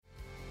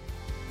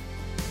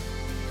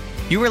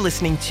You are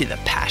listening to the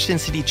Passion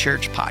City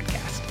Church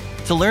podcast.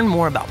 To learn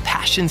more about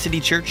Passion City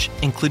Church,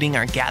 including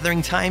our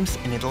gathering times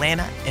in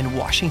Atlanta and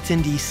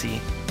Washington,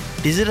 D.C.,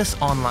 visit us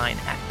online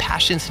at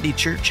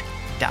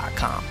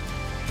passioncitychurch.com.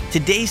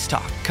 Today's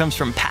talk comes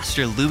from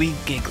Pastor Louis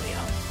Giglio.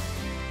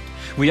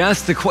 We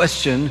asked the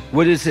question,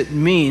 what does it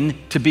mean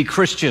to be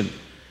Christian?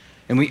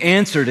 And we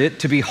answered it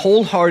to be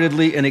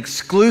wholeheartedly and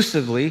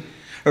exclusively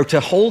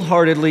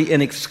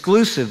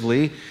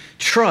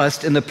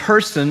trust in the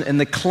person and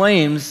the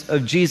claims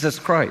of Jesus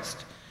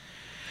Christ,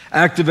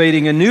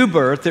 activating a new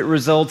birth that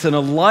results in a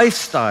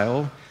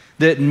lifestyle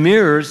that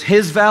mirrors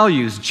his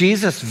values,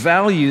 Jesus'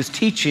 values,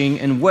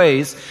 teaching, and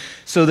ways,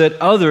 so that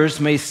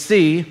others may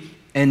see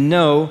and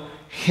know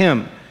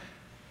him.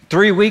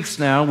 3 weeks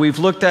now, we've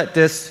looked at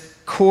this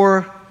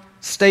core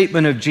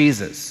statement of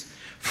Jesus.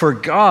 For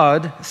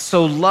God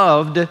so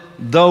loved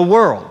the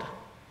world.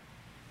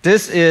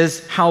 This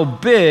is how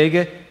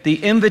big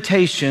the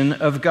invitation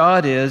of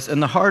God is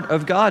and the heart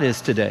of God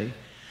is today.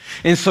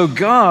 And so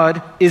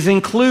God is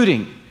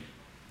including.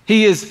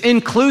 He is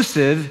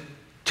inclusive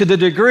to the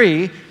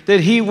degree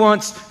that he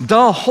wants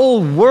the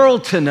whole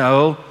world to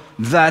know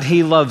that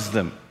he loves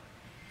them.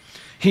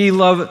 He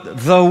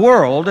loved the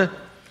world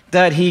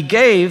that he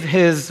gave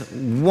his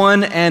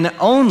one and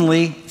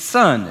only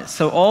Son.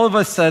 So all of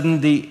a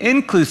sudden, the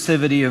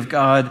inclusivity of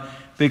God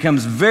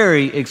becomes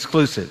very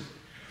exclusive.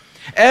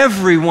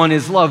 Everyone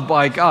is loved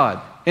by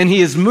God, and he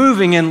is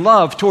moving in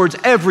love towards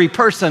every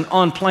person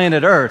on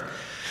planet Earth.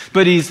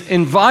 But he's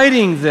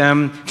inviting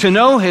them to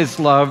know his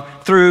love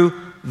through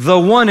the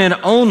one and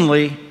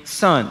only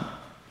Son.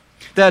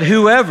 That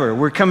whoever,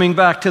 we're coming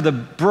back to the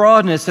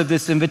broadness of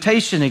this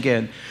invitation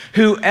again,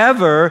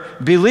 whoever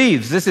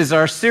believes, this is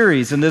our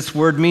series, and this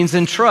word means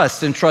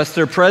entrust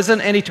their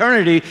present and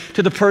eternity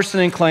to the person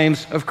and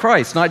claims of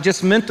Christ. Not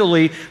just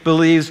mentally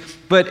believes,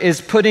 but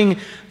is putting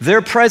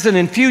their present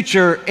and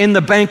future in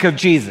the bank of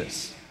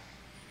Jesus.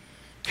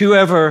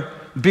 Whoever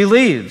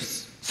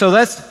believes. So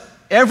that's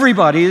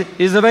everybody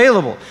is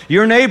available.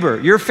 Your neighbor,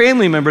 your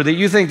family member that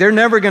you think they're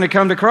never going to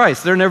come to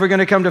Christ, they're never going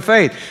to come to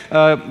faith.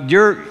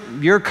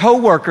 Your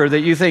coworker that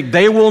you think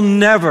they will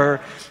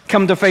never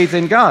come to faith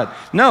in God.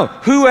 No,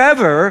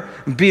 whoever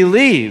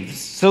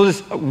believes. So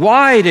it's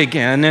wide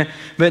again,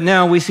 but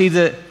now we see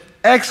the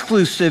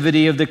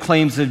exclusivity of the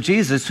claims of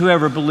Jesus.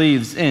 Whoever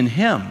believes in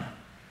him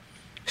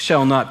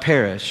shall not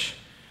perish,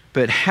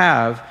 but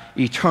have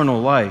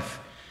eternal life.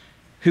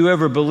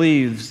 Whoever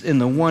believes in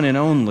the one and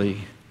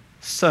only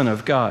Son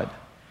of God.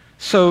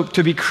 So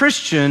to be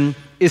Christian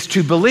is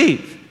to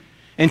believe,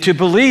 and to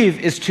believe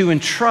is to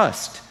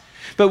entrust.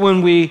 But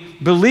when we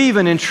believe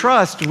and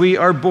entrust, we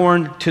are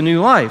born to new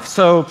life.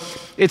 So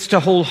it's to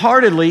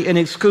wholeheartedly and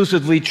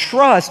exclusively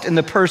trust in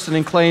the person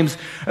and claims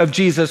of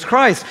Jesus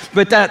Christ.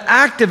 But that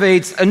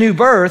activates a new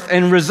birth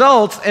and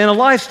results in a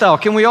lifestyle.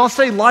 Can we all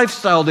say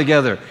lifestyle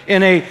together?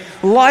 In a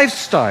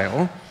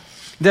lifestyle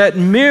that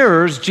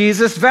mirrors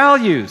Jesus'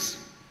 values,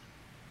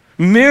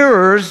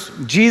 mirrors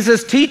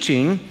Jesus'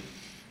 teaching,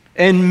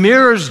 and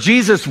mirrors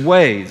Jesus'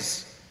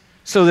 ways,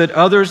 so that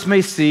others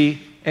may see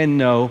and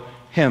know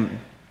him.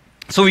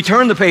 So we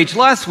turned the page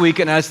last week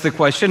and asked the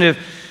question, if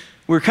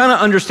we're kind of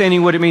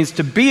understanding what it means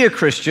to be a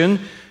Christian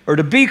or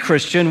to be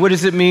Christian, what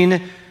does it mean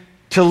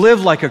to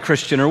live like a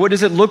Christian, or what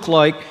does it look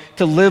like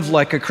to live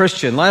like a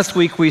Christian? Last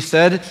week we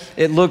said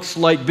it looks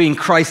like being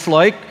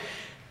Christ-like.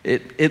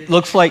 It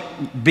looks like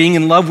being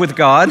in love with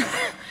God.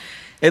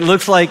 It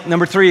looks like,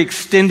 number 3,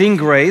 extending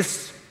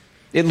grace.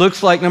 It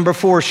looks like, number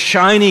 4,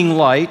 shining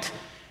light.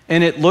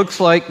 And it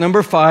looks like,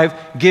 number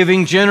 5,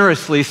 giving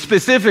generously,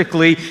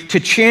 specifically to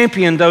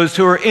champion those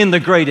who are in the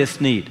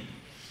greatest need.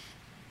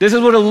 This is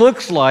what it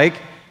looks like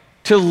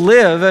to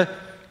live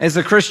as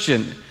a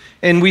Christian.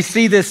 And we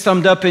see this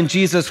summed up in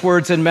Jesus'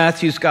 words in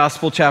Matthew's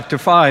Gospel, chapter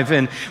 5.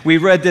 And we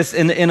read this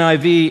in the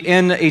NIV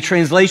in a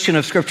translation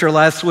of Scripture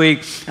last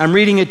week. I'm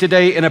reading it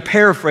today in a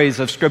paraphrase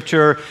of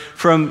Scripture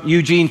from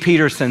Eugene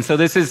Peterson. So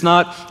this is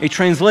not a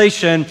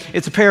translation,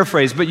 it's a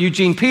paraphrase. But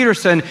Eugene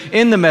Peterson,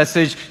 in the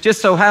Message,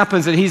 just so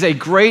happens that he's a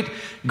great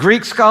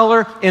Greek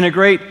scholar and a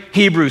great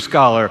Hebrew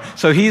scholar.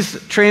 So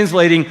he's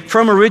translating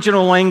from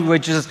original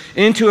languages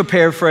into a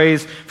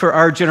paraphrase for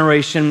our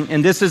generation.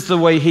 And this is the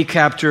way he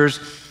captures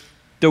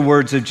the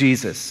words of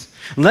Jesus.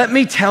 Let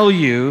me tell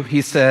you,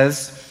 he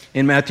says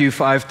in Matthew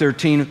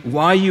 5:13,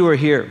 why you are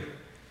here.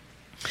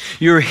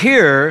 You're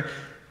here,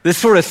 this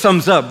sort of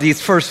sums up these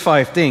first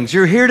 5 things.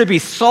 You're here to be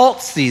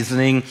salt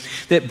seasoning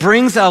that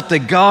brings out the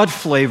God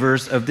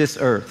flavors of this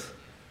earth.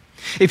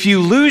 If you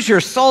lose your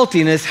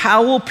saltiness,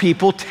 how will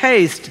people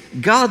taste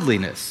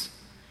godliness?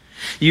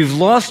 You've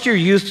lost your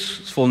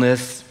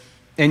usefulness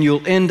and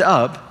you'll end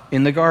up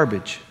in the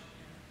garbage.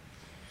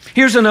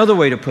 Here's another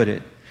way to put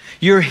it.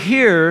 You're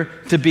here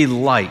to be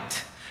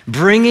light,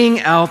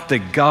 bringing out the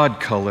God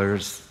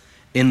colors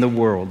in the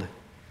world.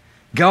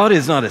 God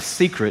is not a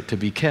secret to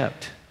be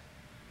kept.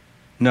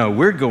 No,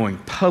 we're going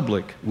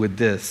public with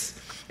this,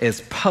 as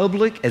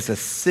public as a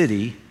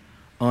city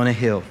on a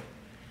hill.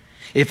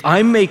 If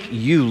I make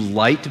you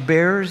light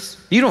bearers,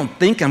 you don't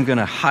think I'm going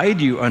to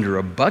hide you under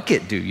a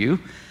bucket, do you?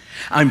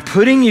 I'm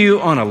putting you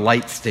on a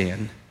light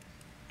stand.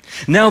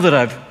 Now that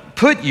I've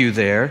put you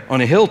there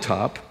on a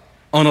hilltop,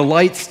 on a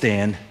light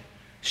stand,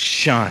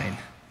 shine.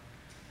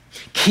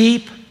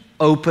 Keep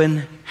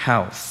open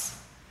house.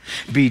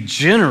 Be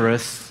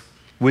generous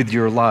with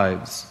your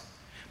lives.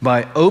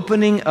 By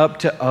opening up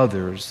to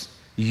others,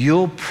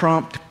 you'll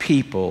prompt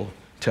people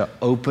to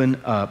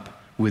open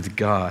up with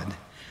God,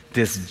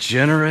 this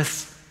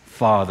generous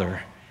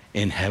Father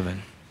in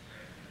heaven.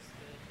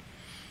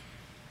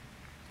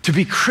 To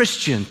be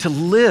Christian, to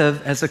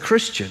live as a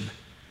Christian,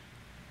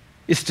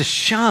 is to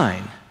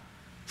shine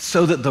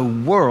so that the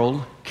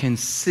world can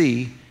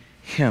see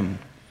Him.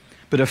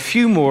 But a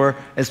few more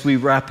as we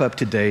wrap up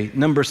today.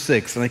 Number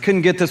 6, and I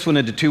couldn't get this one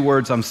into 2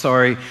 words, I'm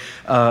sorry.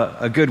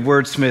 A good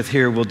wordsmith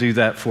here will do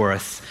that for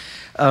us.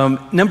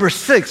 Number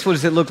 6, what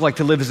does it look like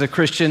to live as a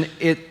Christian?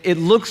 It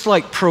looks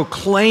like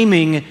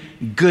proclaiming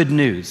good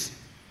news.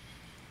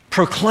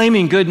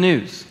 Proclaiming good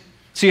news.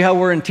 See how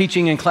we're in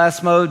teaching in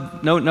class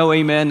mode? No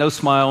amen, no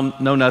smile,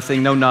 no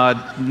nothing, no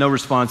nod, no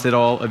response at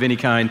all of any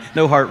kind.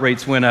 No heart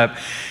rates went up.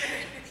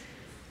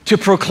 To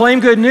proclaim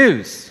good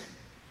news.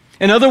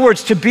 In other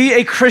words, to be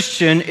a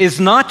Christian is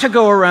not to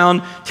go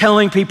around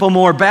telling people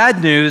more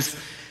bad news.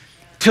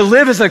 To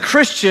live as a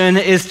Christian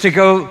is to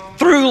go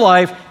through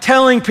life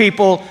telling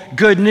people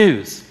good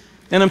news.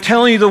 And I'm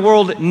telling you, the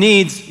world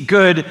needs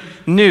good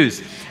news.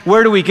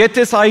 Where do we get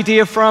this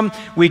idea from?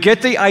 We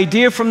get the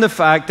idea from the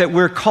fact that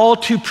we're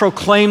called to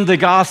proclaim the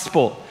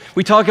gospel.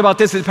 We talk about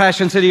this at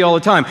Passion City all the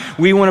time.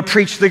 We want to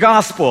preach the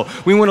gospel.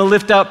 We want to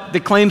lift up the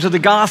claims of the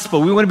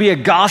gospel. We want to be a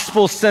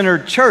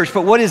gospel-centered church.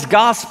 But what is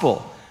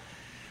gospel?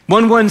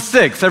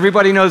 116.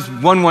 Everybody knows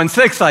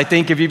 116, I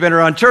think, if you've been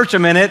around church a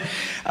minute.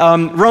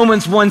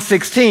 Romans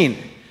 1:16.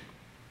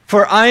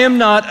 For I am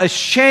not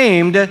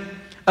ashamed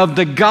of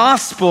the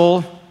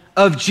gospel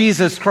of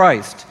Jesus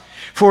Christ,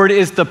 for it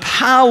is the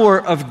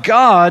power of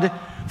God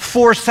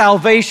for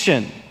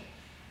salvation.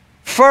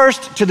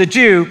 First to the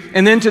Jew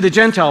and then to the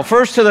Gentile.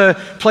 First to the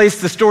place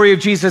the story of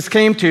Jesus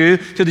came to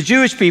the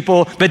Jewish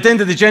people, but then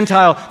to the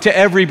Gentile, to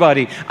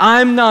everybody.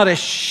 I'm not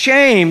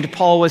ashamed,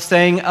 Paul was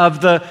saying,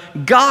 of the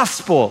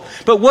gospel.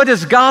 But what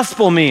does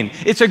gospel mean?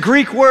 It's a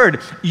Greek word,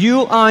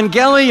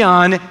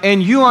 euangelion,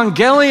 and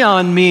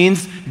euangelion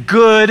means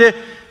good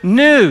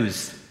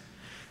news.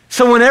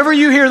 So whenever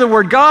you hear the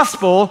word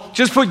gospel,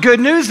 just put good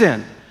news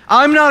in.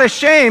 I'm not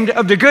ashamed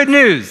of the good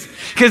news,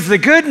 because the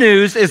good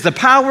news is the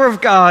power of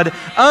God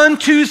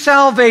unto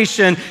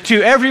salvation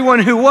to everyone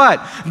who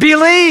what?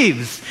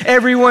 Believes.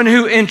 Everyone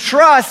who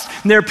entrusts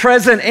their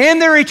present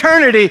and their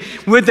eternity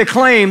with the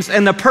claims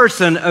and the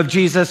person of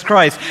Jesus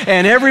Christ.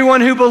 And everyone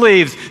who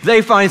believes,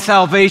 they find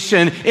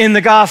salvation in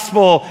the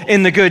gospel,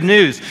 in the good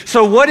news.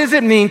 So what does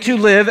it mean to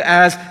live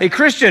as a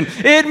Christian?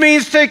 It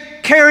means to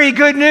carry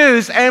good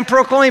news and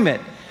proclaim it.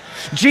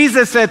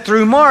 Jesus said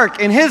through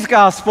Mark in his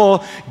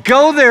gospel,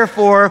 go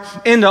therefore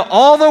into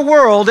all the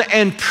world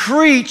and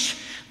preach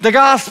the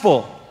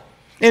gospel.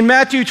 In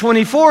Matthew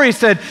 24, he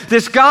said,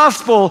 this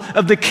gospel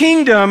of the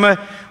kingdom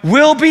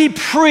will be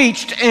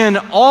preached in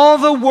all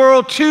the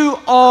world to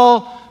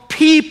all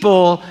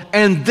people,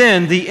 and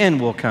then the end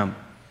will come.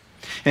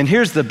 And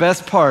here's the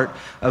best part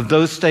of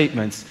those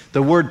statements.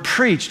 The word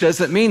preach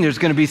doesn't mean there's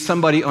going to be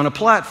somebody on a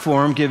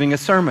platform giving a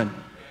sermon.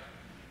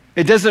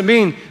 It doesn't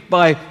mean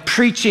by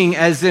preaching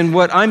as in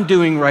what I'm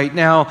doing right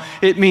now.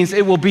 It means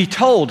it will be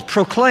told,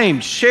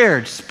 proclaimed,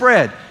 shared,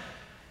 spread.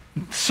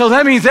 So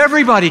that means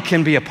everybody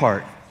can be a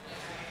part.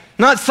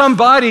 Not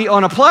somebody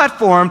on a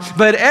platform,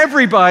 but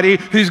everybody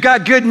who's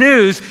got good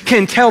news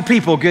can tell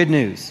people good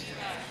news.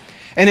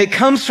 And it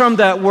comes from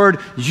that word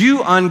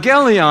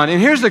euangelion. And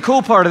here's the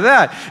cool part of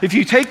that. If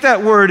you take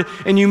that word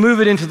and you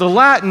move it into the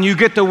Latin, you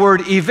get the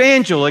word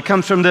evangel. It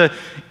comes from the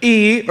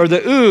E or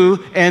the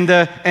U and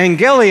the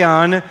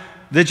angelion,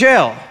 the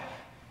gel.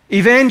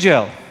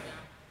 Evangel.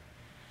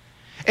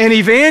 And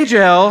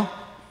evangel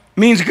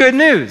means good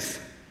news.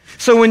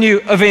 So when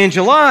you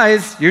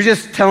evangelize, you're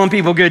just telling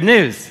people good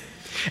news.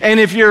 And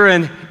if you're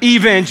an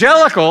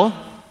evangelical,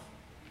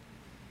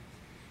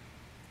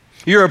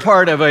 you're a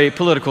part of a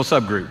political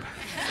subgroup.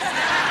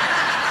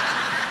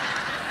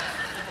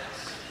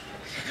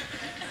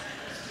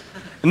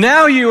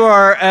 Now you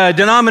are a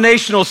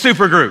denominational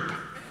supergroup.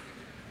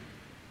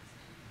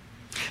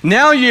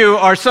 Now you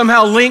are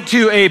somehow linked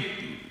to a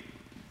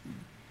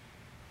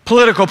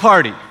political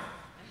party.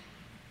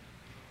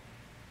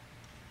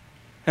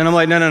 And I'm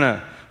like, no.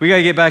 We got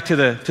to get back to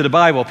the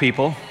Bible,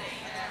 people.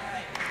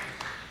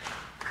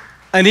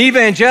 An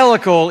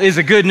evangelical is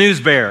a good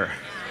news bearer.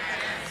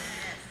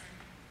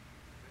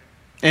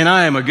 And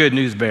I am a good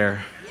news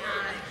bearer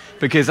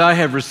because I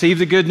have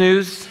received the good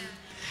news,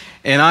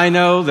 and I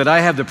know that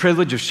I have the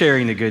privilege of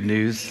sharing the good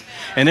news.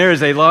 And there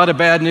is a lot of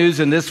bad news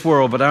in this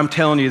world, but I'm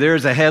telling you, there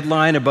is a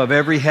headline above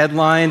every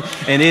headline,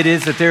 and it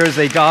is that there is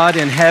a God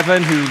in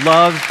heaven who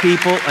loves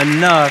people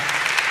enough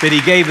that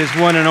he gave his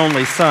one and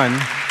only Son.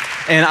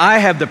 And I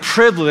have the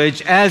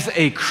privilege as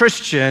a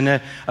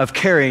Christian of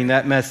carrying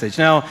that message.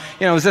 Now,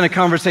 I was in a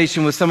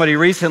conversation with somebody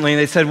recently, and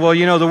they said, well,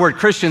 the word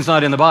Christian's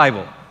not in the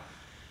Bible.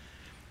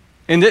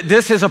 And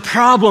this is a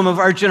problem of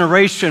our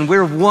generation.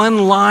 We're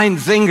one-line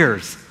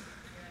zingers,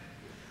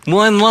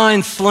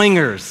 one-line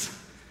slingers.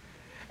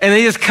 And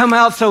they just come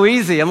out so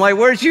easy. I'm like,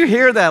 where'd you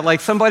hear that? Like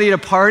somebody at a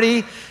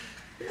party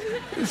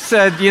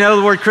said,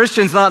 the word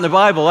Christian's not in the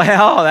Bible.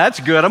 Oh, that's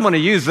good. I'm going to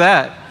use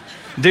that.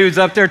 Dude's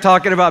up there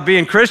talking about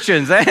being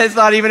Christians. It's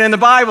not even in the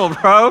Bible,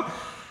 bro.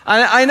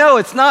 I know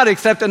it's not,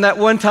 except in that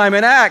one time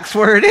in Acts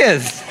where it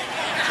is.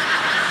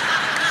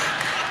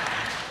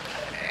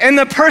 And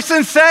the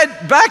person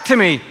said back to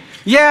me,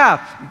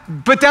 yeah,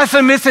 but that's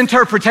a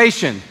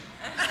misinterpretation.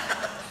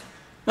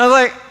 I was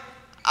like,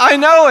 I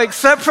know,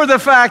 except for the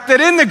fact that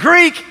in the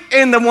Greek,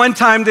 in the one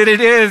time that it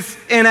is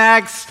in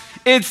Acts,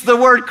 it's the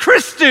word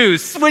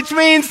Christus, which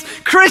means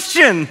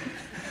Christian.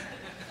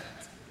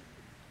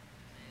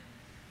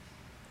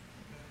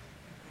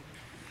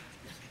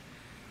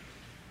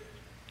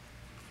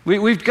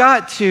 We've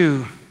got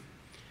to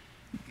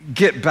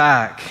get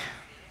back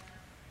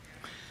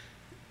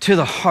to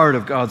the heart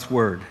of God's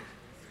word.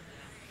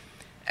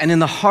 And in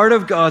the heart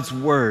of God's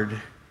word,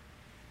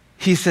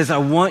 he says, I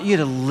want you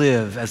to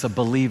live as a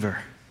believer,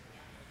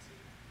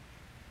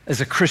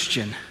 as a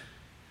Christian.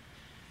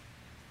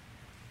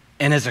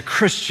 And as a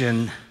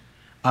Christian,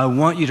 I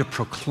want you to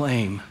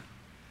proclaim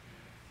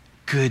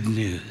good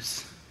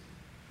news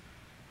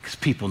because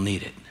people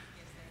need it.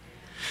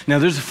 Now,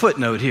 there's a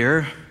footnote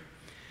here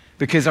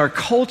because our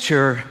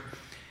culture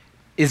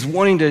is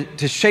wanting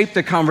to shape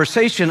the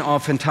conversation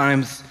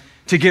oftentimes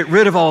to get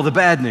rid of all the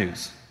bad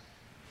news.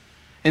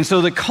 And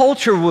so the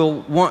culture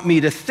will want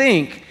me to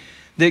think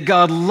that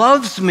God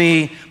loves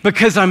me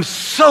because I'm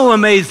so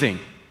amazing.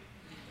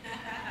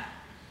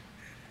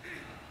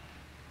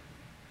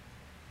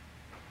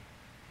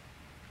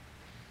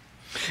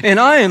 And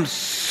I am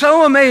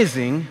so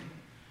amazing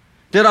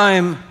that I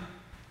am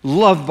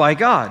loved by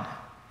God.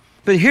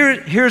 But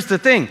here's the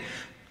thing.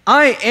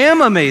 I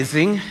am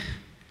amazing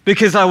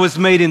because I was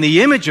made in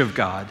the image of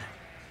God.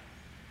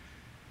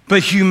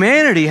 But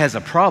humanity has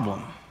a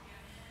problem.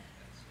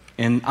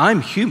 And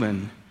I'm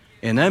human,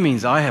 and that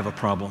means I have a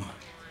problem.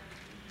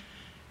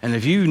 And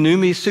if you knew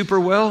me super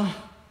well,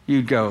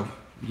 you'd go,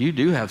 you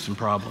do have some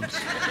problems.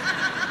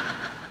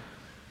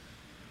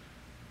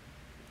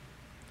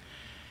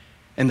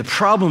 And the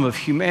problem of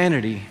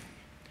humanity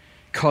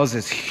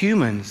causes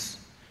humans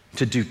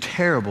to do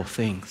terrible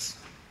things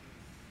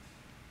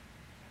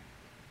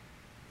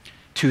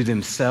to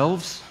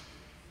themselves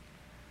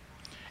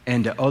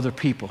and to other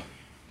people.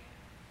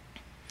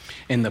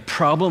 And the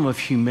problem of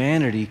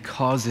humanity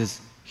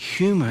causes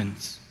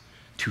humans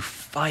to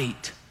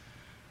fight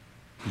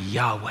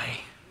Yahweh.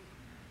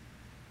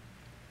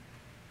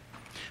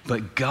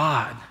 But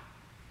God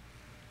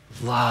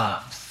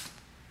loves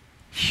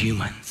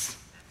humans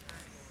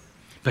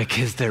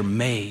because they're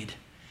made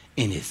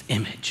in his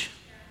image.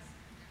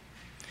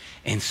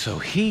 And so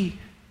he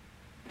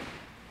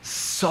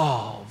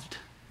solved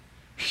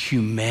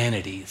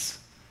humanity's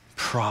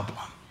problem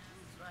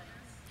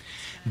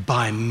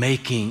by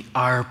making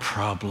our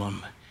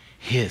problem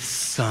his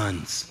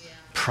son's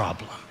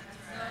problem.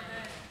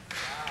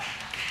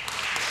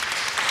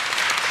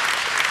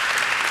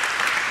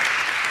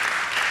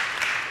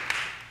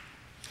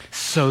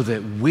 So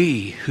that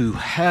we who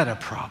had a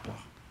problem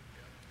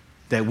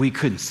that we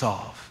couldn't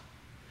solve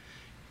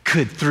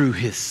could through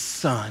his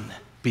son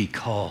be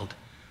called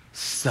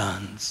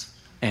sons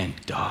and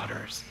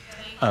daughters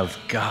of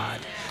God.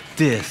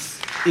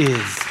 This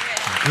is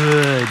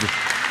good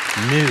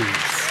news.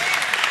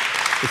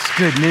 It's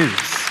good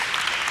news.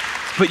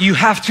 But you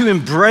have to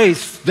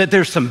embrace that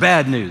there's some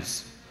bad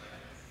news,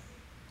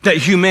 that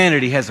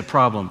humanity has a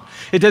problem.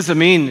 It doesn't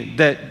mean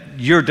that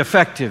you're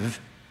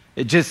defective.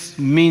 It just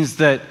means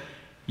that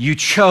you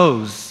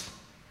chose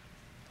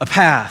a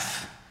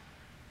path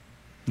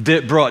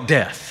that brought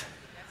death.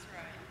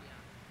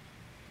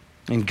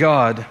 And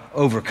God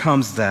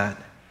overcomes that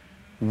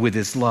with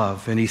his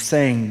love. And he's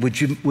saying, would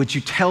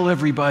you tell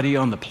everybody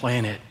on the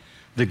planet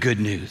the good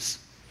news?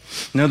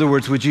 In other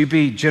words, would you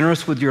be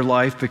generous with your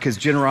life because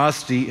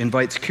generosity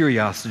invites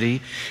curiosity?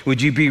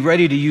 Would you be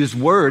ready to use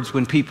words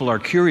when people are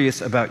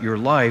curious about your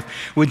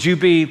life? Would you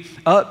be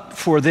up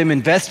for them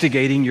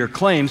investigating your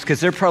claims? Because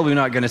they're probably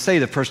not going to say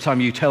the first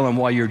time you tell them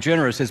why you're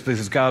generous is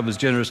because God was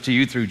generous to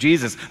you through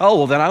Jesus. Oh,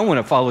 well, then I want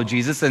to follow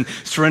Jesus and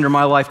surrender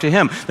my life to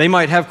him. They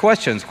might have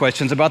questions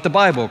about the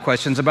Bible,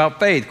 questions about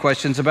faith,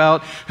 questions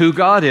about who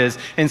God is.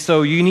 And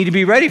so you need to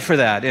be ready for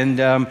that.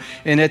 And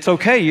it's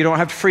okay. You don't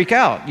have to freak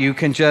out. You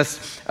can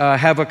just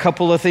have a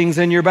couple of things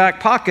in your back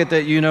pocket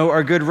that you know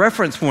are good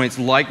reference points.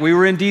 Like we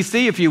were in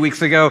D.C. a few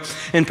weeks ago,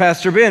 and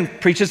Pastor Ben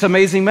preached this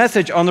amazing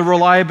message on the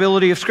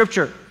reliability of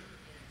Scripture.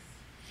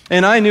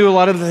 And I knew a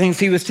lot of the things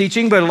he was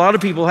teaching, but a lot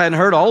of people hadn't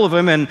heard all of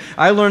them, and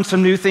I learned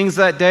some new things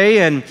that day,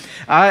 and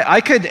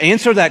I could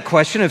answer that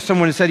question if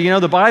someone had said,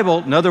 the Bible,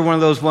 another one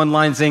of those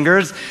one-line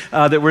zingers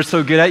that we're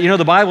so good at,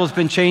 the Bible has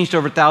been changed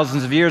over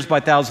thousands of years by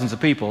thousands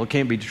of people. It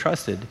can't be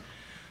trusted.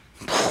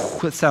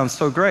 That sounds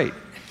so great.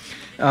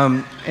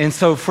 And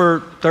so for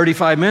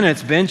 35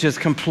 minutes, Ben just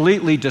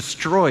completely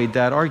destroyed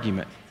that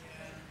argument.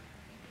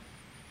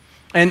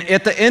 And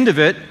at the end of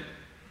it,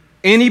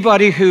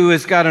 Anybody who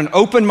has got an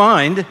open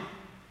mind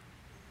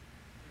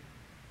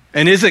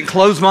and isn't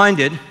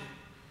closed-minded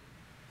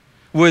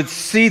would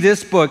see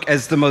this book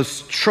as the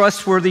most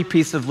trustworthy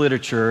piece of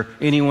literature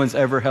anyone's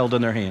ever held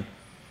in their hand.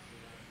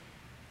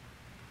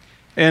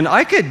 And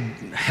I could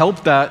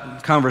help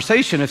that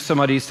conversation if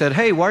somebody said,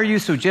 hey, why are you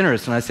so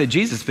generous? And I said,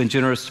 Jesus has been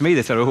generous to me.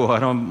 They said, oh, I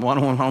don't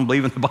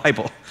believe in the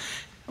Bible.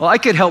 Well, I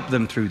could help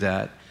them through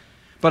that.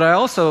 But I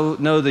also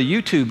know the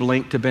YouTube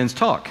link to Ben's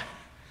talk.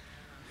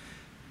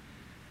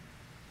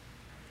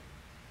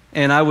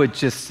 And I would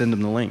just send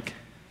them the link.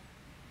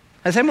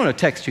 I said, I'm going to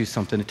text you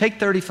something. It'll take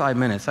 35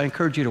 minutes. I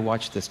encourage you to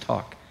watch this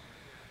talk.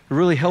 It'll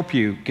really help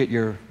you get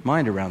your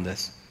mind around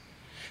this.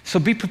 So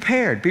be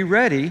prepared. Be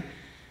ready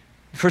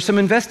for some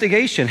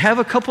investigation. Have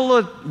a couple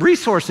of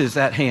resources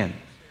at hand.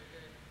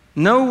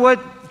 Know what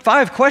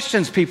 5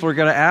 questions people are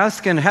going to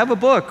ask, and have a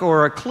book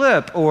or a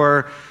clip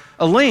or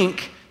a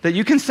link that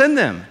you can send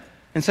them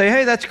and say,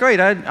 hey, that's great.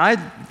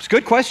 It's a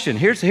good question.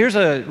 Here's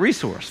a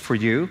resource for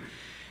you.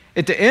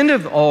 At the end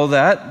of all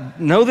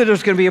that, know that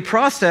there's going to be a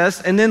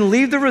process, and then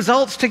leave the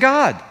results to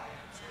God.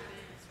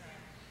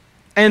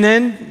 And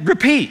then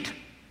repeat.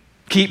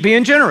 Keep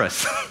being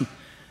generous.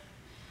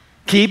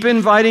 Keep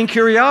inviting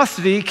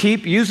curiosity.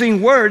 Keep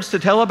using words to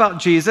tell about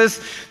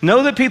Jesus.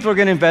 Know that people are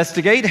going to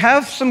investigate.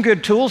 Have some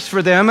good tools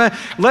for them.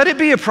 Let it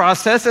be a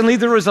process and leave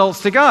the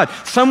results to God.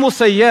 Some will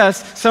say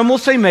yes. Some will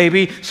say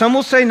maybe. Some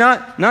will say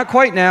not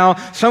quite now.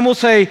 Some will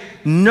say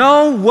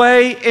no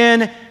way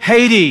in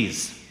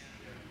Hades.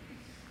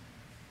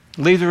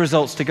 Leave the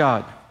results to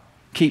God.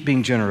 Keep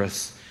being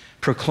generous.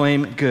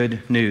 Proclaim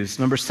good news.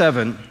 Number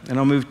 7, and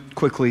I'll move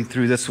quickly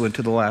through this one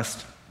to the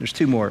last. There's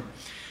 2 more.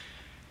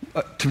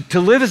 To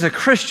live as a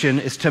Christian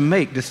is to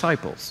make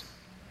disciples.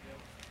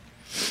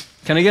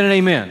 Can I get an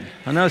amen?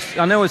 I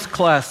know it's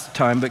class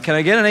time, but can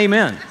I get an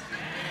amen?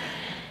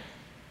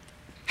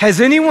 Has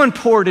anyone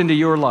poured into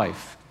your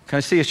life? Can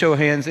I see a show of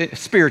hands?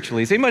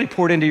 Spiritually, has anybody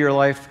poured into your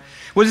life?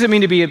 What does it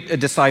mean to be a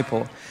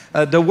disciple?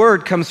 The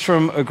word comes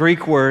from a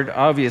Greek word,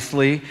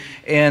 obviously,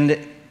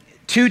 and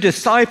to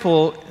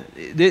disciple,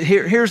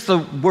 here's the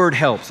word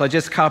helps. I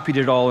just copied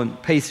it all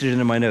and pasted it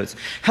into my notes.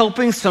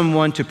 Helping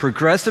someone to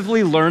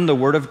progressively learn the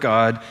Word of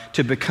God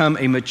to become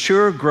a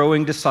mature,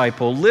 growing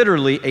disciple,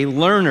 literally a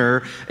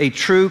learner, a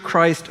true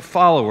Christ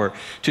follower,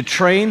 to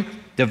train,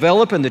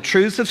 develop in the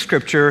truths of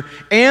Scripture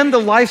and the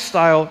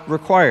lifestyle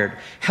required.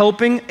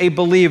 Helping a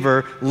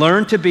believer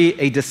learn to be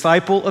a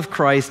disciple of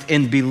Christ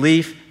in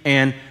belief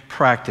and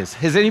practice.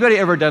 Has anybody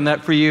ever done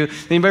that for you?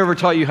 Anybody ever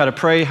taught you how to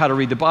pray, how to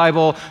read the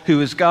Bible, who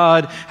is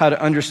God, how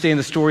to understand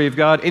the story of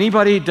God?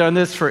 Anybody done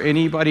this for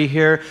anybody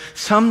here?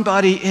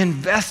 Somebody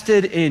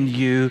invested in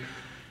you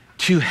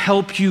to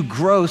help you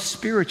grow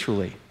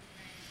spiritually.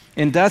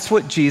 And that's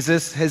what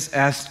Jesus has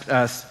asked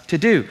us to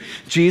do.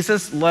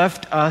 Jesus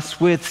left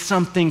us with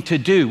something to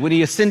do. When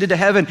he ascended to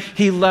heaven,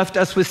 he left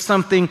us with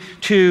something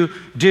to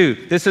do.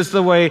 This is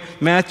the way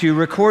Matthew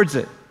records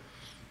it.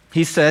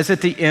 He says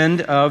at the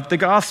end of the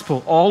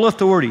gospel, all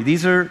authority,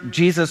 these are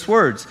Jesus'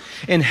 words,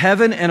 in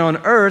heaven and on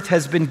earth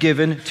has been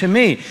given to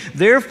me.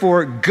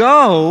 Therefore,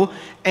 go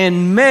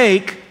and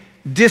make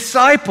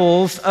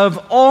disciples of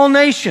all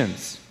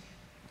nations,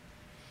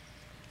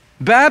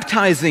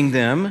 baptizing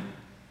them,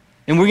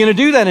 and we're going to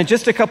do that in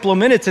just a couple of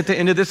minutes at the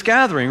end of this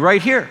gathering,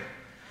 right here.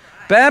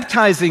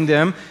 Baptizing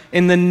them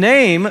in the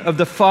name of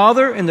the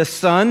Father and the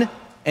Son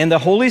and the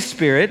Holy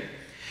Spirit,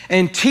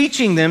 and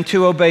teaching them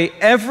to obey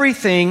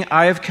everything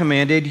I have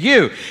commanded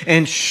you.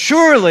 And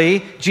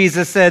surely,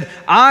 Jesus said,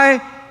 I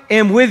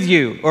am with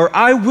you, or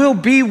I will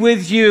be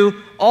with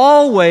you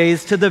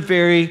always to the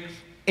very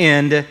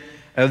end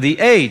of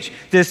the age.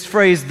 This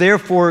phrase,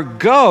 therefore,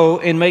 go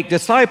and make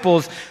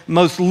disciples,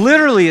 most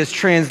literally is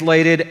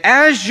translated,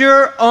 as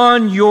you're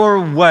on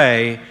your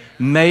way,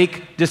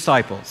 make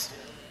disciples.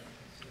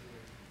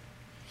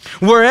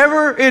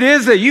 Wherever it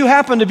is that you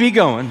happen to be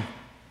going,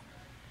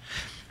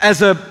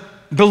 as a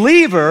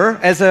believer,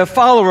 as a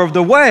follower of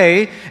the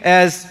way,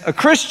 as a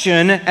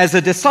Christian, as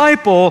a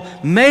disciple,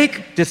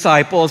 make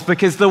disciples,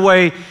 because the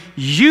way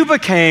you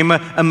became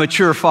a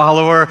mature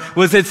follower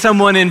was that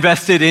someone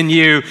invested in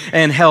you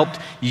and helped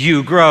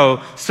you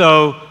grow.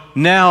 So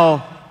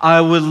now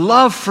I would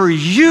love for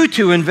you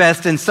to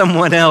invest in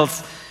someone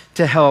else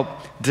to help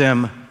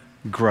them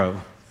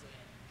grow.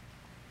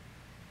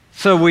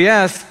 So we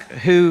ask,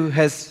 who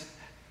has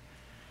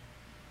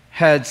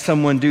had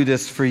someone do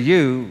this for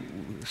you?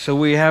 So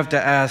we have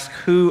to ask,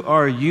 who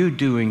are you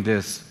doing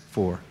this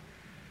for?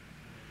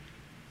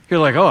 You're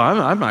like, oh,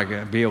 I'm not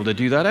going to be able to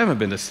do that. I haven't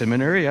been to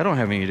seminary. I don't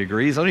have any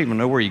degrees. I don't even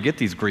know where you get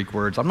these Greek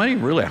words. I'm not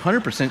even really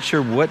 100%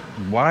 sure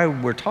why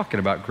we're talking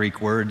about Greek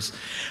words.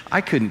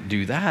 I couldn't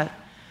do that.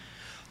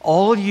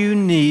 All you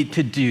need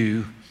to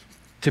do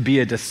to be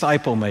a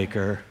disciple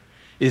maker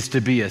is to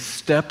be a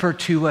step or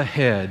two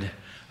ahead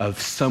of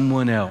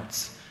someone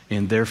else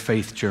in their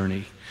faith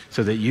journey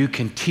so that you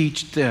can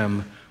teach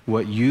them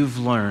what you've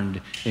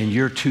learned in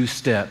your 2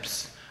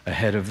 steps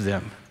ahead of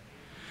them.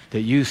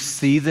 That you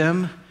see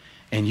them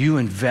and you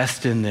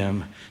invest in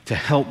them to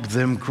help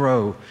them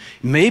grow.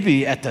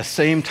 Maybe at the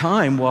same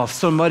time while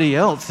somebody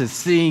else is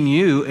seeing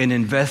you and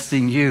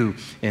investing you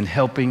and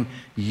helping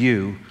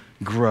you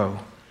grow.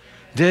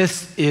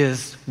 This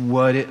is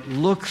what it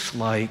looks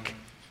like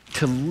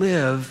to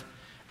live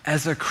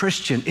as a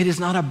Christian. It is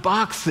not a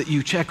box that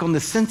you check on the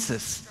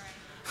census.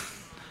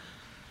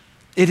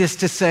 It is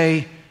to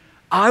say,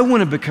 I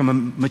want to become a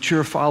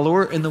mature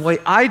follower, and the way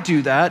I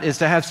do that is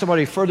to have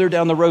somebody further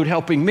down the road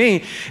helping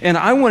me, and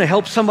I want to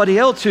help somebody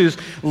else who's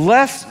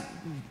less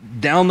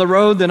down the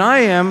road than I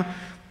am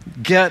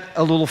get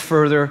a little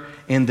further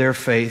in their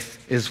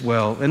faith as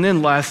well. And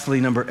then lastly,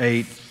 number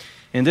 8,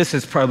 and this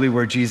is probably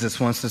where Jesus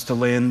wants us to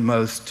land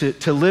most,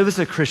 to live as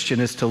a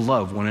Christian is to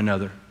love one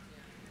another.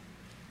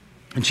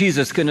 And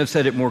Jesus couldn't have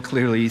said it more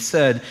clearly. He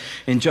said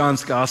in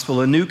John's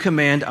gospel, "A new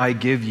command I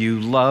give you,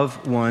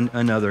 love one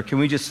another." Can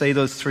we just say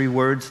those 3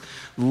 words?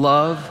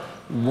 Love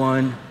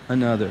one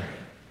another.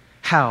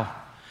 How?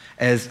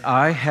 As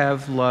I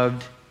have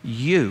loved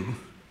you,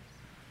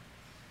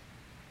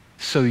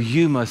 so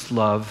you must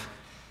love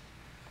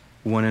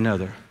one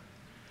another.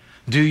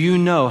 Do you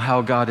know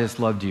how God has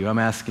loved you? I'm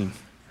asking.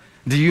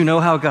 Do you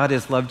know how God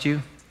has loved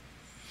you?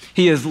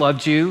 He has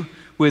loved you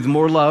with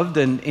more love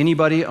than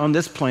anybody on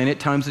this planet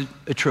times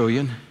a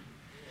trillion.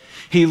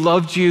 He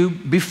loved you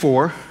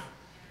before.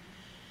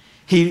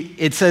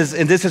 It says,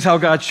 and this is how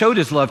God showed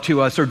his love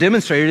to us or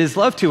demonstrated his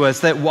love to us,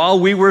 that while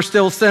we were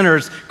still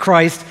sinners,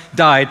 Christ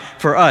died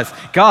for us.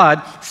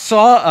 God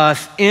saw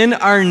us in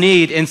our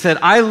need and said,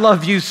 I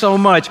love you so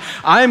much,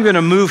 I'm going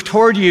to move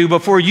toward you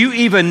before you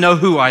even know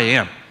who I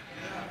am.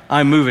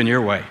 I'm moving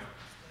your way.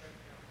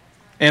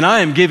 And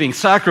I am giving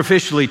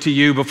sacrificially to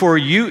you before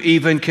you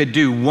even could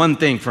do one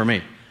thing for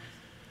me.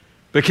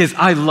 Because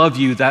I love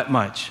you that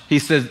much. He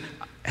said,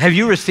 have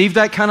you received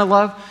that kind of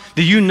love?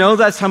 Do you know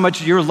that's how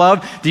much you're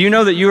loved? Do you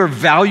know that you are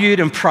valued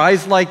and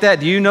prized like that?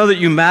 Do you know that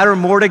you matter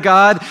more to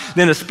God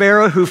than a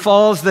sparrow who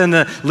falls, than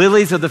the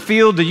lilies of the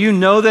field? Do you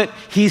know that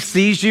he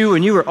sees you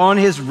and you are on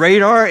his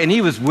radar and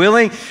he was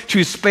willing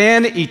to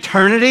span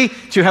eternity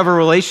to have a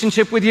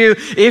relationship with you?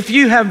 If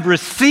you have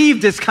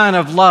received this kind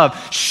of love,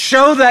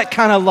 show that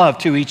kind of love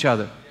to each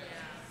other.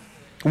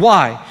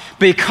 Why?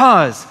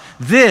 Because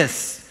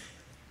this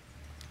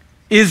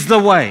is the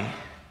way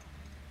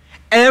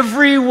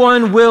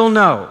everyone will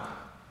know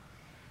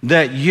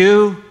that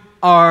you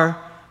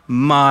are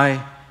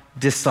my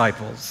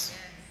disciples,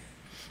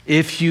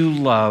 if you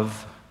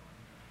love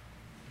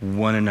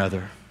one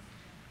another.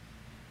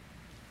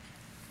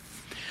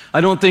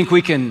 I don't think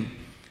we can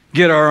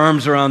get our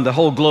arms around the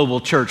whole global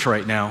church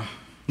right now,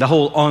 the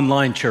whole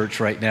online church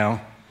right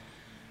now,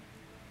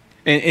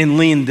 and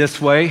lean this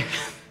way.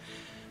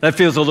 That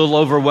feels a little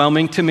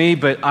overwhelming to me,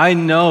 but I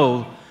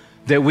know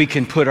that we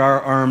can put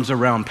our arms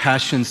around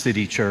Passion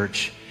City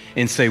Church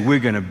and say, we're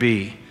going to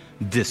be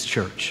this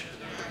church.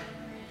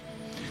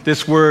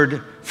 This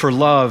word for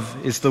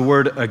love is the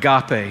word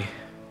agape.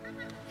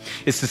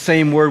 It's the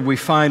same word we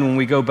find when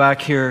we go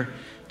back here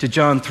to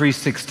John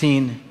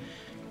 3:16.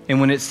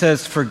 And when it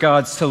says, for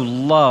God so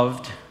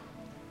loved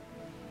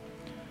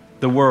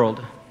the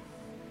world.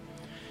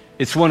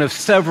 It's one of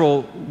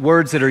several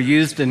words that are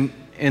used in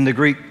the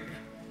Greek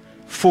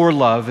for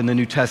love in the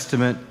New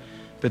Testament.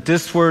 But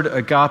this word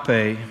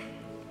agape,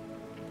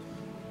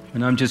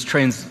 and I'm just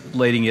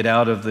translating it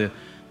out of the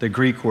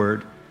Greek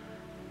word,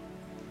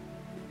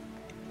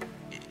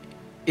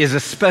 is a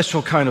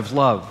special kind of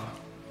love.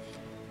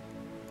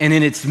 And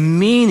in its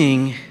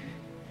meaning,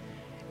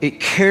 it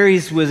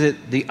carries with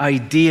it the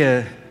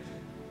idea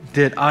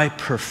that I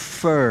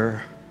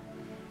prefer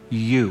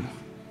you.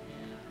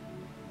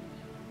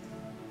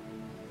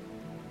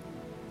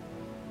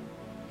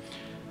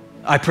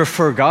 I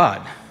prefer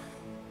God.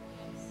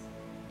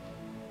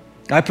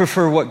 I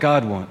prefer what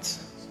God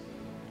wants.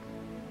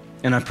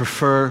 And I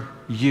prefer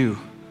you.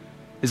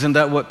 Isn't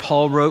that what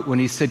Paul wrote when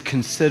he said,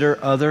 consider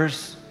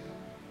others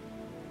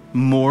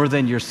more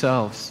than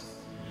yourselves?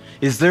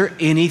 Is there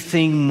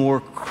anything more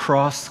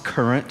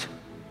cross-current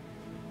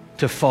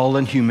to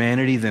fallen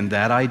humanity than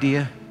that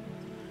idea?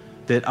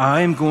 That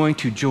I'm going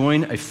to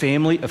join a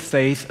family of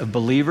faith of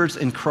believers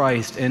in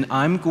Christ, and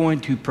I'm going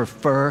to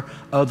prefer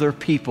other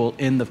people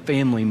in the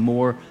family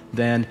more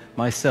than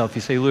myself.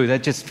 You say, Louis,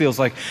 that just feels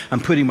like I'm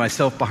putting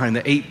myself behind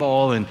the 8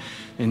 ball and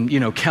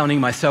counting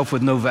myself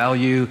with no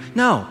value.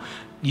 No,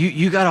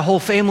 you got a whole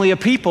family of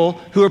people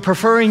who are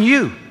preferring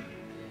you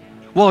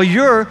while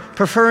you're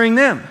preferring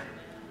them.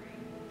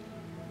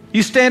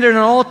 You stand at an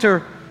altar,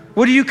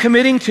 what are you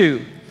committing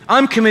to?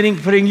 I'm committing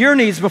to putting your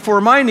needs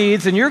before my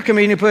needs, and you're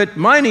committing to put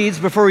my needs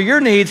before your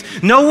needs.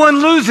 No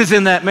one loses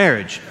in that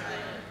marriage.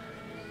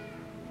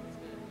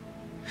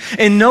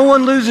 And no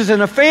one loses in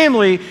a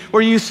family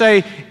where you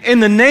say, in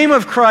the name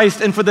of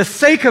Christ and for the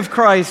sake of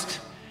Christ,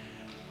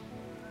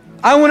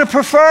 I want to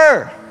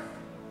prefer.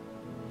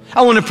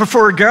 I want to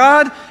prefer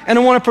God, and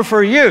I want to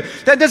prefer you.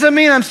 That doesn't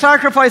mean I'm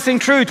sacrificing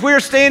truth. We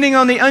are standing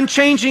on the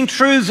unchanging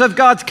truths of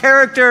God's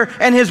character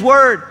and his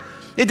word.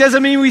 It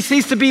doesn't mean we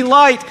cease to be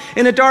light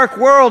in a dark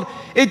world.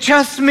 It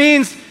just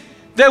means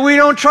that we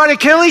don't try to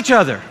kill each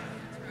other.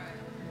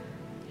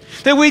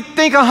 That we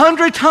think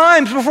 100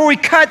 times before we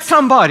cut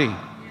somebody.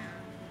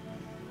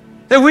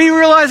 That we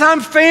realize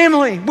I'm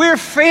family. We're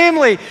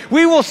family.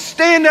 We will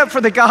stand up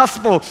for the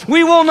gospel.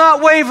 We will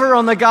not waver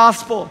on the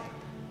gospel.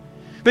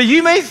 But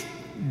you may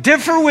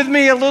differ with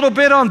me a little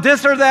bit on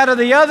this or that or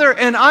the other,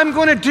 and I'm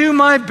going to do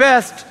my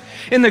best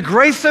in the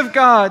grace of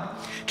God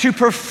to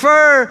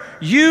prefer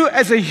you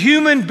as a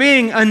human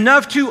being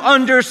enough to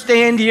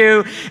understand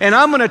you. And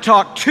I'm going to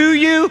talk to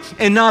you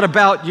and not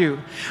about you.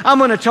 I'm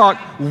going to talk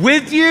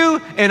with you,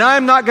 and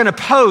I'm not going to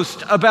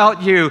post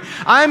about you.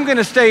 I'm going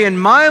to stay in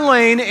my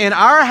lane, in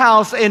our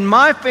house, in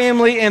my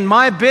family, in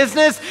my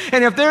business.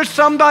 And if there's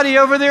somebody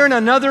over there in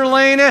another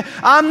lane,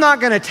 I'm not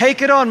going to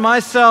take it on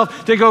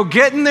myself to go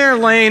get in their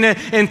lane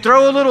and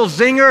throw a little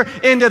zinger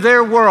into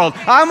their world.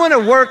 I'm going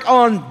to work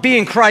on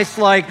being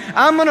Christ-like.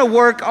 I'm going to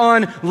work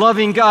on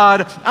loving God.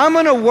 I'm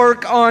going to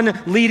work on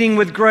leading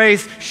with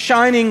grace,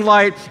 shining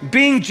light,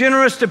 being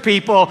generous to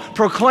people,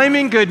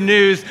 proclaiming good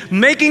news,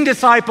 making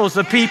disciples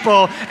of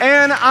people,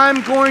 and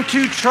I'm going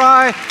to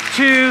try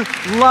to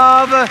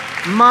love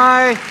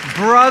my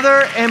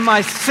brother and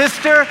my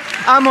sister.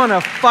 I'm going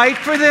to fight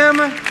for them.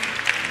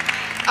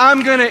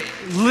 I'm going to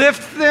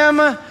lift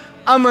them.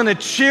 I'm going to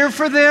cheer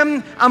for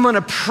them. I'm going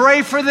to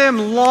pray for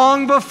them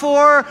long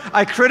before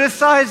I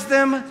criticize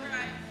them.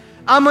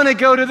 I'm going to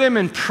go to them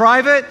in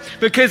private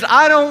because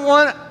I don't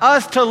want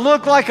us to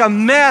look like a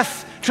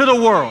mess to the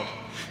world.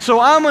 So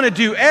I'm going to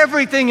do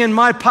everything in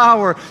my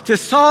power to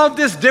solve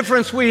this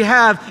difference we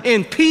have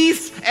in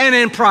peace and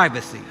in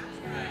privacy.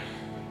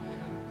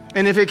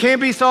 And if it can't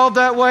be solved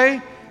that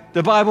way,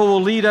 the Bible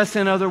will lead us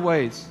in other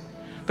ways.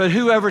 But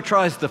whoever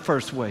tries the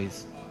first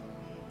ways.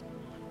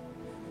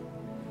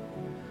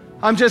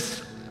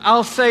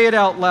 I'll say it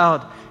out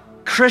loud.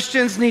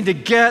 Christians need to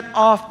get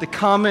off the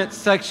comment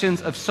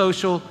sections of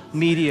social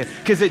media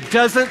because it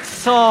doesn't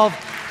solve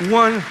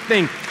one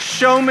thing.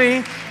 Show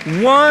me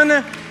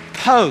one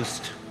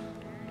post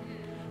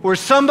where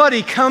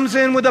somebody comes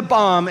in with a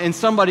bomb and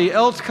somebody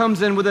else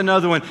comes in with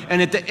another one, and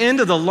at the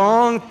end of the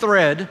long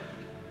thread,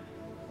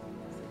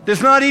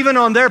 that's not even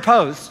on their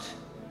post,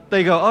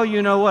 they go, oh,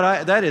 you know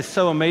what, that is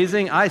so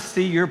amazing. I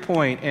see your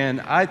point,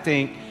 and I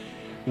think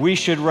we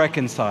should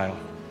reconcile.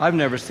 I've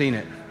never seen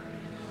it.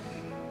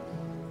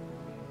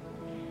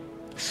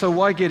 So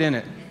why get in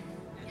it?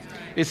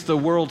 It's the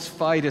world's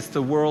fight. It's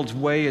the world's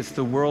way. It's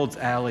the world's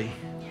alley.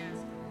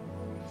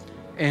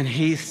 And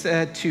he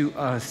said to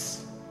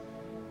us,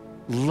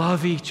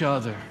 love each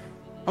other.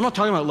 I'm not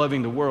talking about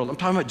loving the world. I'm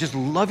talking about just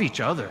love each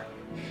other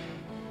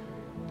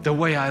the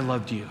way I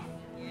loved you.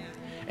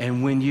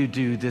 And when you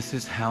do, this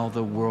is how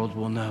the world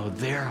will know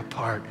they're a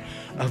part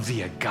of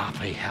the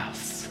agape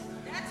house.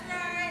 That's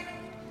right.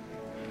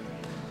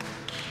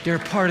 They're a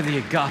part of the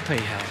agape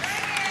house.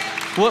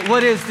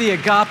 What is the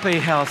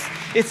agape house?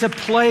 It's a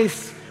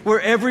place where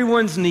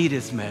everyone's need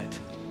is met.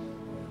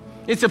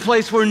 It's a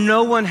place where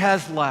no one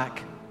has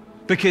lack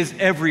because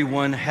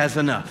everyone has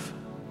enough.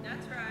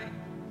 That's right.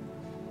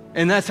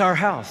 And that's our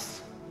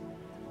house.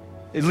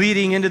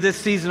 Leading into this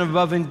season of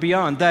Above and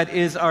Beyond, that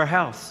is our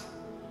house.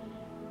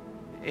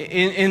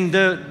 In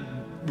the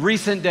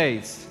recent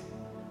days,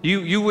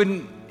 you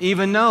wouldn't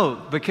even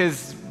know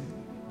because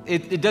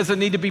it doesn't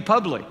need to be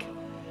public.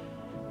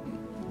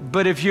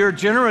 But if you're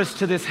generous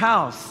to this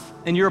house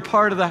and you're a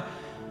part of the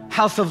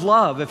house of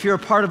love, if you're a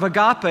part of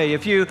agape,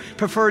 if you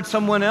preferred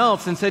someone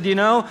else and said, you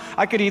know,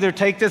 I could either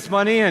take this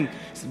money and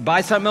buy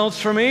something else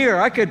for me,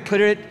 or I could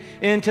put it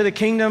into the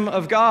kingdom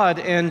of God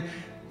and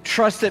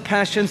trust that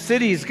Passion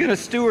City is going to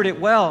steward it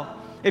well.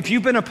 If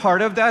you've been a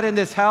part of that in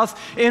this house,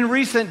 in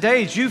recent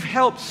days, you've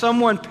helped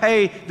someone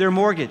pay their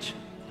mortgage.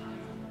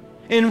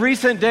 In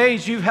recent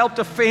days, you've helped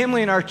a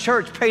family in our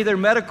church pay their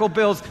medical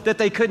bills that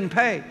they couldn't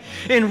pay.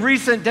 In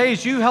recent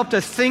days, you helped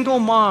a single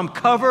mom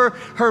cover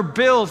her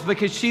bills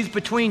because she's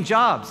between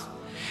jobs.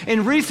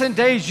 In recent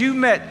days, you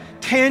met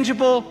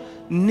tangible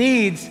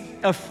needs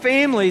of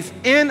families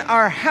in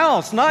our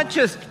house, not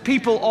just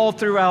people all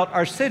throughout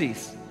our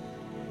cities.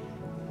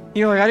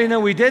 You're like, I didn't know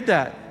we did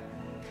that.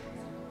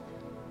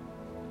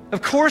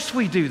 Of course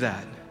we do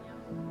that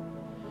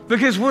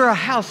because we're a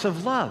house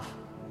of love.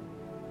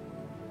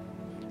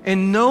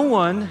 And no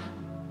one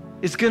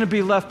is going to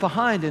be left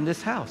behind in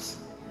this house.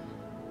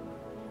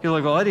 You're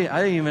like, well, I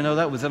didn't even know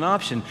that was an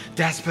option.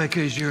 That's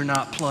because you're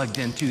not plugged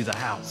into the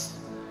house.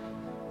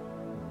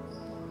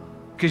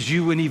 Because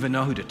you wouldn't even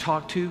know who to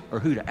talk to or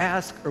who to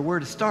ask or where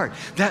to start.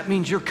 That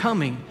means you're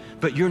coming,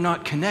 but you're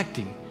not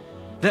connecting.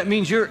 That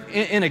means you're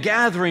in a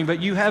gathering, but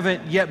you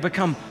haven't yet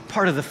become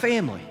part of the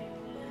family.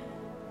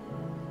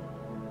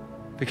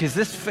 Because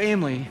this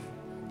family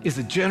is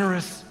a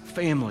generous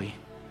family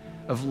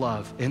of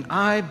love. And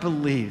I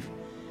believe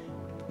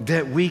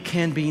that we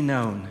can be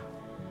known.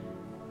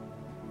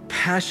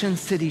 Passion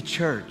City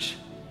Church,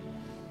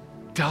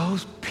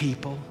 those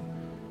people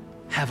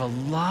have a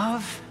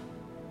love.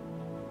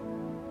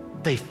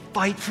 They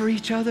fight for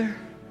each other.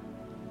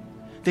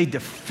 They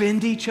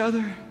defend each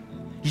other.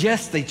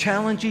 Yes, they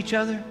challenge each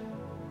other.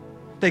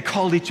 They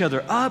call each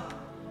other up,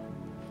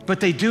 but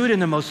they do it in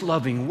the most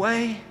loving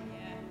way.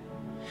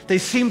 They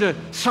seem to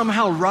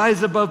somehow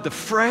rise above the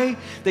fray.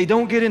 They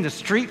don't get into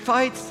street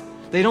fights.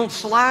 They don't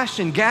slash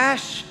and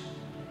gash.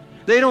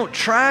 They don't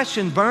trash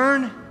and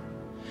burn.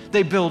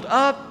 They build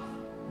up.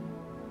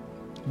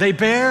 They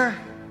bear.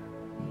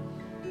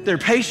 They're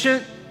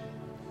patient.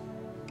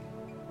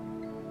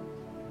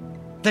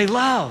 They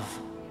love.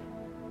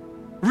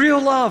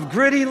 Real love,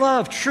 gritty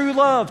love, true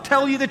love,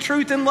 tell you the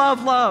truth in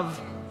love, love.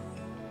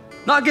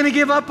 Not gonna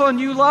give up on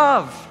you,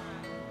 love.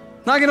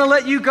 Not gonna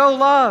let you go,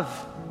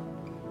 love.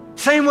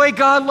 Same way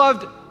God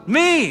loved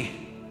me.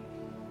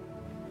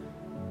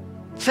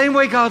 Same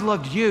way God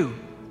loved you.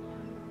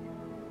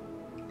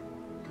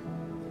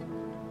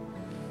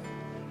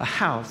 A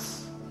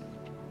house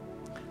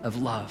of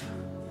love,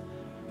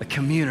 a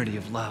community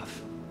of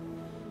love.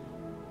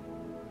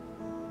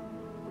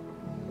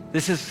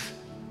 This is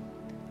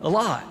a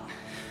lot.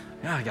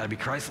 Yeah, I gotta be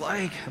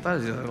Christ-like. I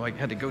thought I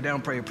had to go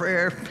down, pray a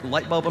prayer,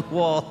 light bulb on the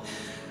wall.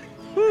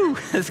 Whew,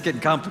 this is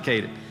getting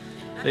complicated.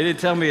 They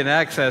didn't tell me in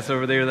Access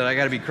over there that I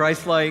gotta be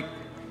Christ-like.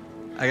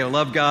 I gotta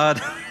love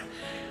God.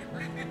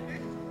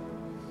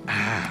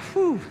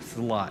 It's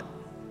a lot.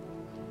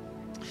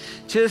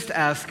 Just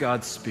ask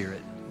God's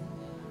Spirit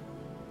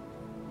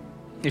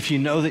if you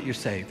know that you're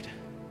saved.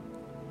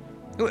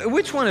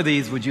 Which one of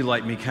these would you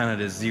like me kind of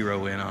to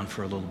zero in on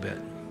for a little bit?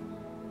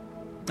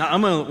 Now,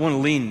 I'm going to want to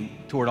lean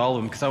toward all of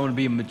them because I want to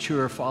be a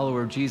mature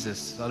follower of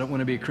Jesus. I don't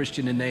want to be a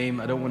Christian in name.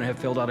 I don't want to have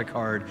filled out a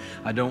card.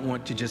 I don't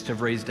want to just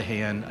have raised a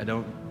hand. I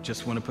don't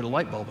just want to put a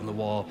light bulb on the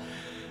wall.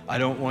 I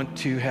don't want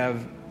to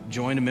have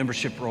joined a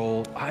membership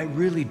roll. I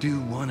really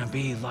do want to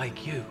be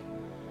like you.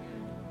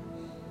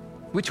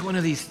 Which one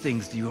of these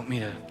things do you want me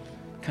to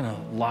kind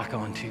of lock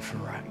onto for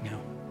right now?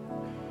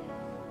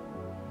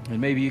 And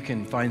maybe you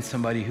can find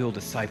somebody who'll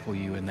disciple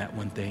you in that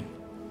one thing.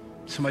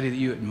 Somebody that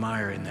you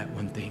admire in that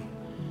one thing.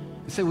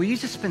 And say, will you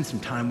just spend some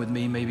time with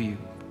me, maybe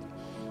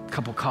a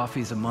couple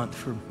coffees a month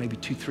for maybe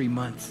 2-3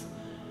 months?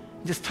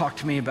 Just talk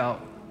to me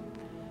about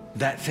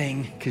that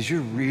thing, because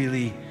you're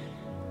really,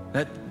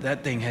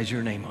 that thing has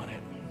your name on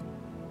it.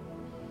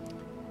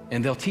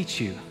 And they'll teach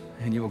you,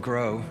 and you'll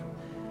grow.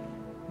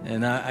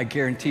 And I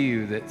guarantee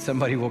you that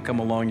somebody will come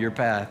along your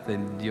path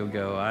and you'll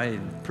go,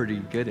 I'm pretty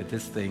good at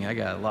this thing. I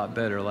got a lot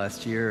better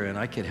last year, and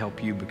I could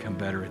help you become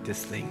better at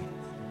this thing.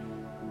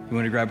 You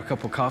want to grab a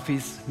couple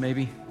coffees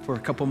maybe for a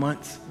couple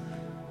months?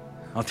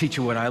 I'll teach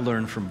you what I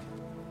learned from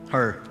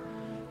her,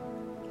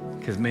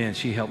 because man,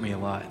 she helped me a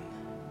lot.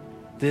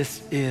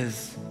 This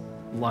is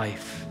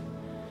life,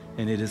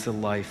 and it is a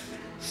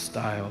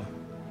lifestyle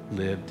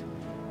lived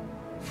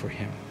for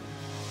Him.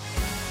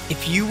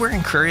 If you were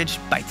encouraged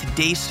by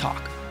today's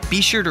talk,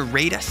 be sure to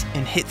rate us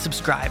and hit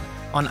subscribe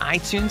on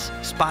iTunes,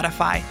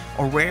 Spotify,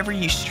 or wherever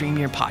you stream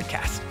your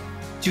podcast.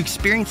 To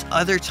experience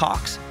other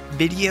talks,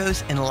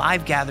 videos, and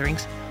live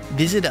gatherings,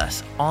 visit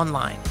us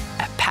online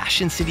at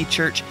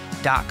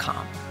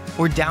PassionCityChurch.com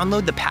or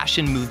download the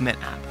Passion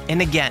Movement app.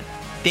 And again,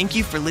 thank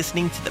you for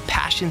listening to the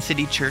Passion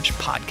City Church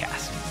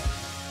podcast.